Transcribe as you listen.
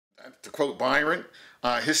to quote Byron,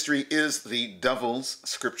 history is the devil's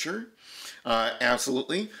scripture,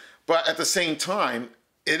 absolutely. But at the same time,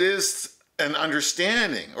 it is an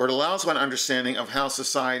understanding, or it allows one understanding of how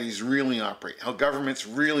societies really operate, how governments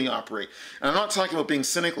really operate. And I'm not talking about being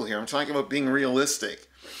cynical here. I'm talking about being realistic.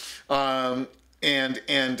 And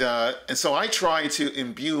so I try to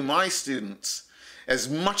imbue my students as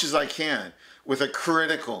much as I can with a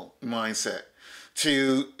critical mindset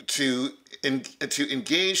to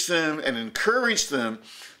engage them and encourage them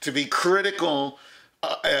to be critical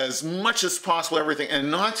as much as possible, everything, and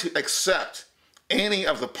not to accept any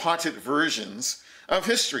of the potted versions of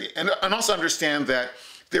history, and also understand that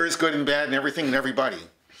there is good and bad in everything and everybody.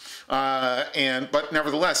 But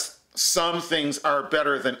nevertheless, some things are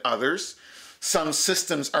better than others. Some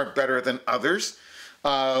systems are better than others.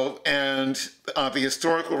 The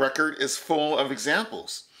historical record is full of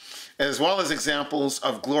examples, as well as examples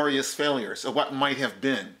of glorious failures, of what might have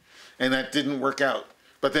been, and that didn't work out.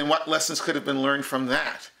 But then what lessons could have been learned from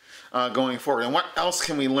that? Going forward, and what else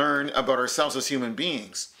can we learn about ourselves as human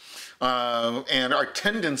beings and our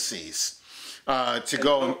tendencies to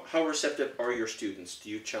go. How receptive are your students? Do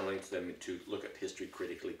you challenge them to look at history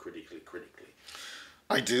critically?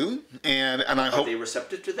 I do, and I hope. Are they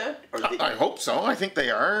receptive to that? I hope so. I think they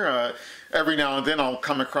are. Every now and then I'll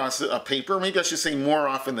come across a paper. Maybe I should say more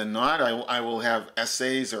often than not. I will have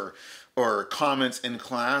essays or comments in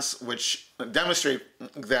class which demonstrate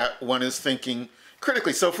that one is thinking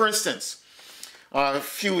critically. So, for instance, a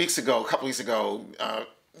couple weeks ago,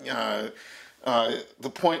 the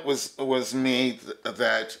point was made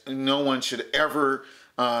that no one should ever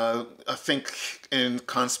think in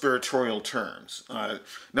conspiratorial terms.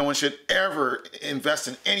 No one should ever invest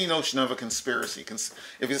in any notion of a conspiracy.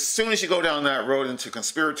 If as soon as you go down that road into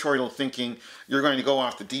conspiratorial thinking, you're going to go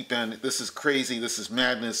off the deep end. This is crazy, this is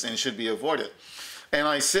madness, and should be avoided. And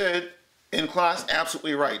I said in class,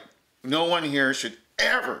 absolutely right. No one here should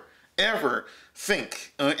ever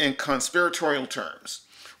think in conspiratorial terms,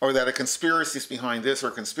 or that a conspiracy is behind this or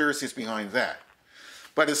a conspiracy is behind that.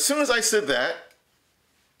 But as soon as I said that,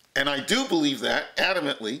 and I do believe that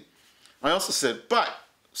adamantly, I also said, but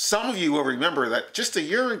some of you will remember that just a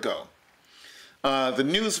year ago, the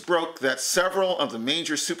news broke that several of the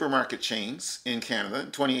major supermarket chains in Canada in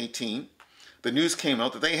 2018, the news came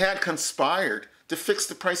out that they had conspired to fix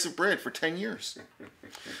the price of bread for 10 years.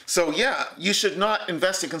 So yeah, you should not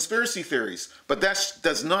invest in conspiracy theories, but that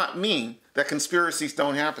does not mean that conspiracies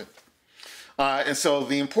don't happen. And so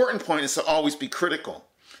the important point is to always be critical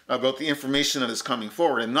about the information that is coming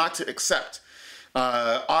forward, and not to accept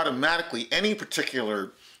automatically any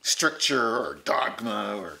particular stricture or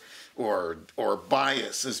dogma or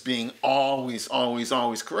bias as being always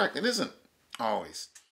correct. It isn't always.